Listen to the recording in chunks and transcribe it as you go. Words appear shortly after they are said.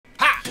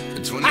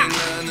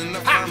29 and I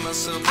find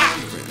myself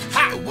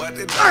wondering what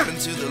did happen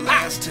to the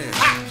last 10.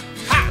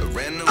 I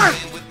ran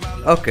away with my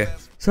life. Okay,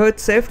 so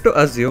it's safe to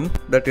assume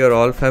that you're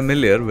all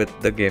familiar with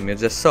the game you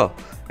just saw.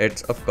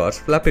 It's of course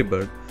Flappy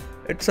Bird.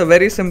 It's a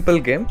very simple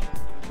game,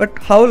 but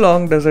how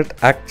long does it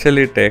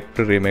actually take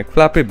to remake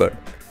Flappy Bird?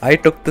 I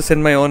took this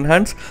in my own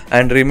hands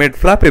and remade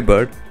Flappy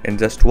Bird in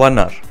just 1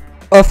 hour.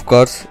 Of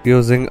course,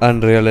 using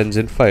Unreal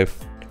Engine 5.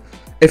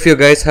 If you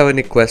guys have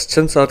any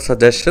questions or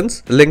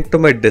suggestions, link to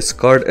my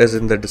Discord is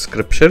in the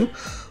description.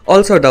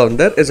 Also down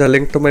there is a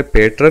link to my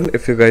Patreon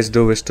if you guys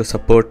do wish to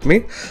support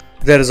me.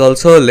 There is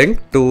also a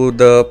link to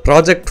the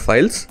project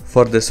files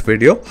for this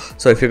video.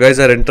 So if you guys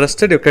are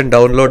interested, you can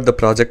download the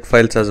project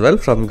files as well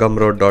from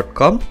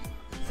gumroad.com.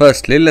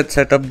 Firstly, let's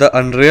set up the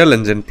Unreal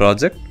Engine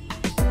project.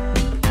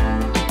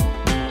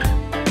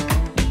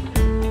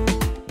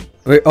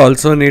 We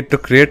also need to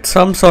create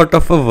some sort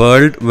of a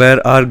world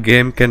where our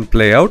game can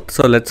play out.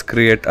 So let's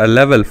create a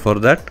level for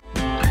that.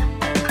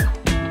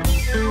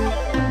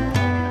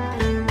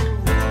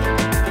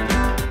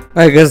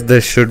 I guess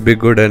this should be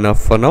good enough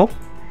for now.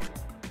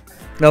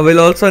 Now we'll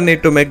also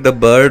need to make the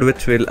bird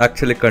which we'll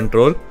actually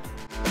control.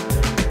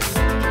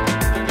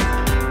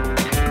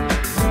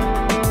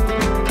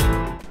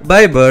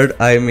 By bird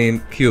I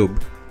mean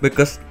cube,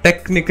 because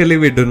technically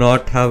we do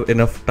not have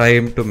enough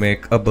time to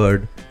make a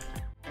bird.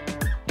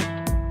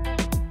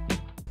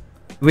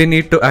 We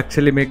need to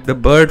actually make the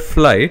bird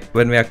fly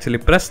when we actually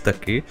press the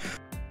key.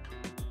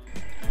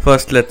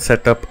 First let's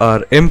set up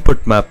our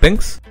input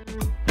mappings.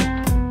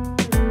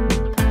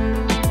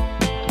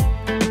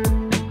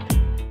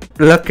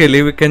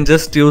 Luckily we can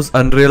just use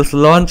Unreal's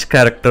launch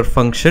character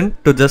function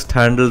to just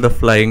handle the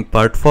flying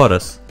part for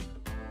us.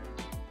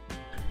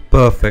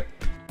 Perfect.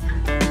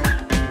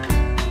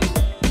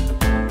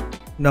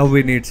 Now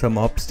we need some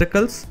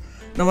obstacles.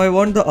 Now I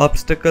want the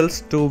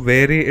obstacles to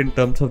vary in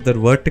terms of their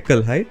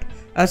vertical height,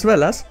 as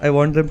well as I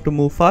want them to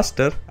move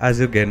faster as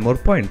you gain more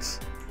points.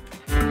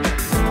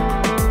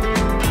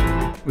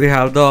 We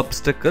have the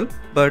obstacle,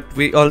 but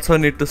we also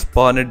need to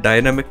spawn it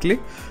dynamically,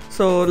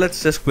 so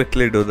let's just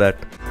quickly do that.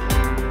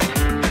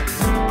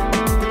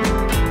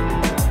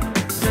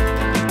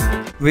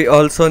 We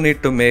also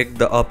need to make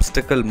the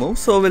obstacle move,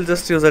 so we'll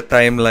just use a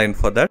timeline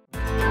for that.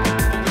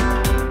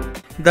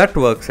 That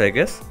works, I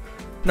guess.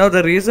 Now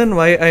the reason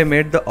why I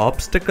made the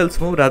obstacles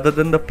move rather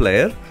than the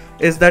player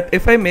is that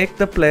if I make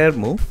the player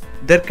move,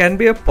 there can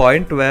be a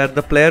point where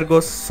the player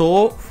goes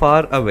so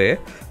far away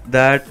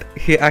that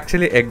he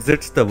actually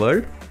exits the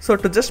world. So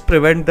to just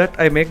prevent that,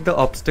 I make the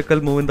obstacle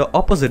move in the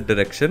opposite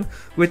direction,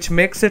 which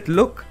makes it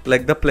look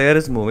like the player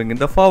is moving in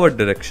the forward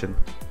direction.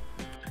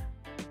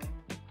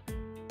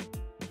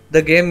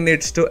 The game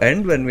needs to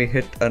end when we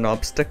hit an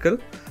obstacle,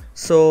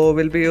 so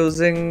we'll be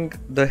using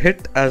the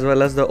hit as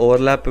well as the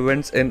overlap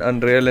events in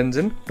Unreal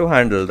Engine to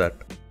handle that.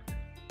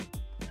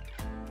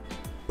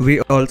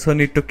 We also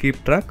need to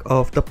keep track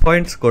of the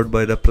points scored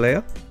by the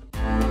player.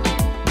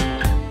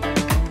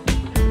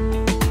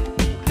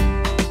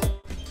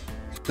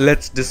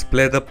 Let's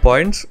display the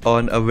points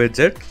on a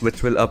widget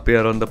which will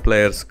appear on the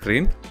player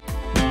screen.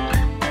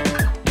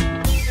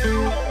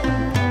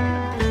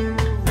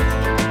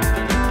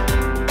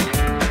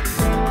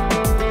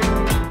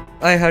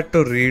 I had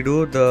to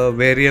redo the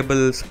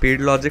variable speed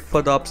logic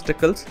for the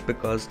obstacles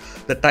because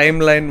the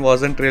timeline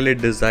wasn't really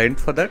designed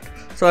for that.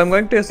 So I'm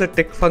going to use the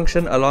tick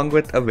function along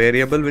with a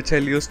variable which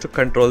I'll use to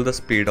control the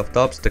speed of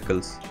the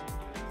obstacles.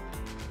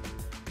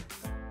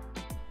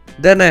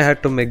 Then I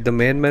had to make the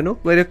main menu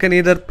where you can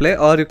either play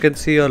or you can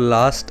see your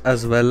last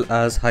as well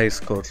as high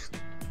scores.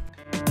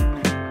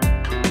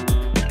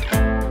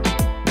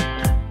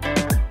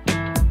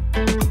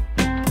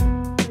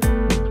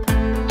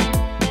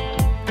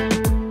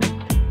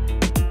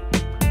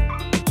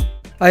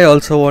 I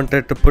also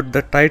wanted to put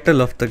the title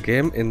of the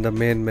game in the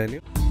main menu.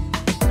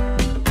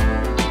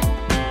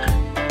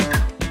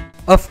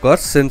 Of course,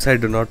 since I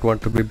do not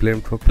want to be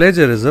blamed for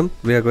plagiarism,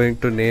 we are going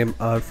to name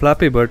our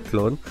Flappy Bird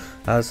clone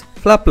as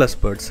Flapless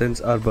Bird since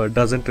our bird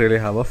doesn't really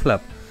have a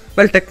flap.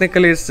 Well,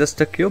 technically it's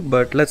just a cube,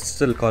 but let's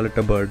still call it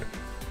a bird.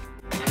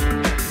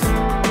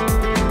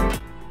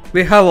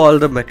 We have all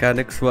the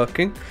mechanics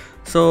working.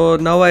 So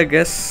now I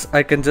guess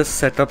I can just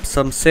set up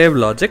some save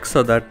logic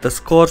so that the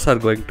scores are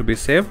going to be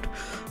saved,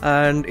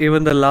 and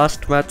even the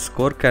last match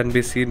score can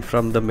be seen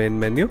from the main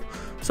menu.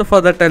 So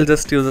for that I'll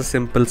just use a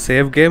simple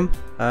save game,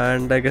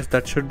 and I guess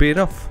that should be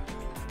enough.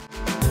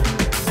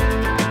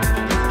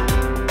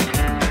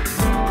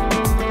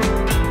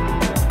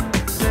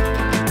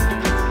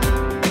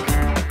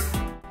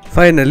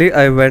 Finally,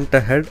 I went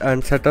ahead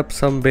and set up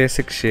some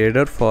basic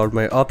shader for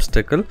my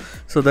obstacle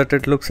so that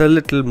it looks a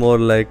little more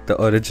like the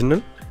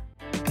original.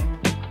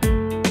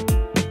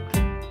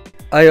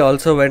 I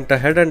also went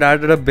ahead and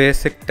added a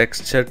basic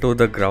texture to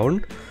the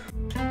ground.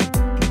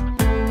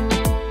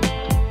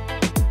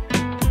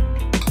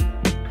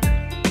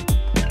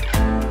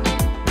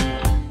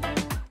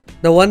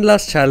 The one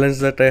last challenge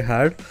that I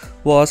had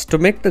was to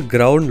make the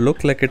ground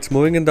look like it's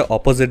moving in the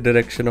opposite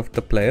direction of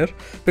the player,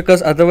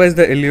 because otherwise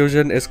the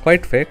illusion is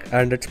quite fake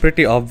and it's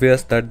pretty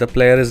obvious that the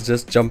player is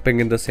just jumping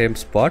in the same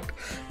spot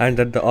and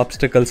that the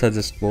obstacles are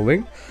just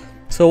moving.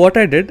 So what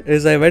I did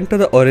is I went to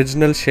the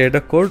original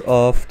shader code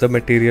of the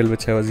material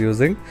which I was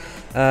using,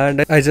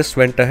 and I just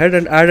went ahead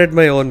and added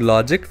my own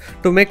logic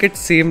to make it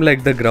seem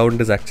like the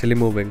ground is actually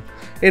moving.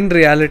 In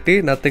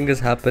reality, nothing is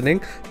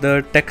happening,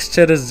 the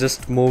texture is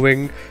just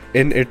moving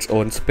in its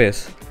own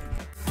space.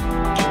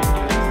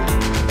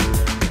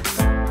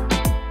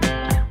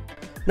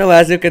 Now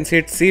as you can see,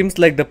 it seems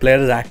like the player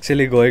is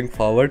actually going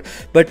forward,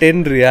 but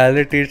in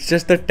reality it's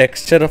just the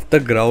texture of the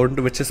ground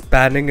which is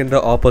panning in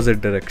the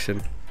opposite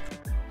direction.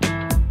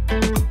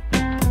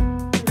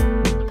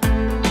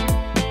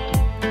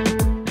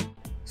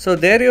 So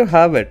there you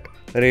have it,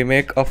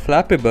 remake of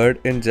Flappy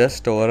Bird in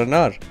just over an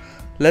hour.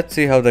 Let's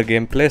see how the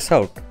game plays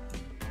out.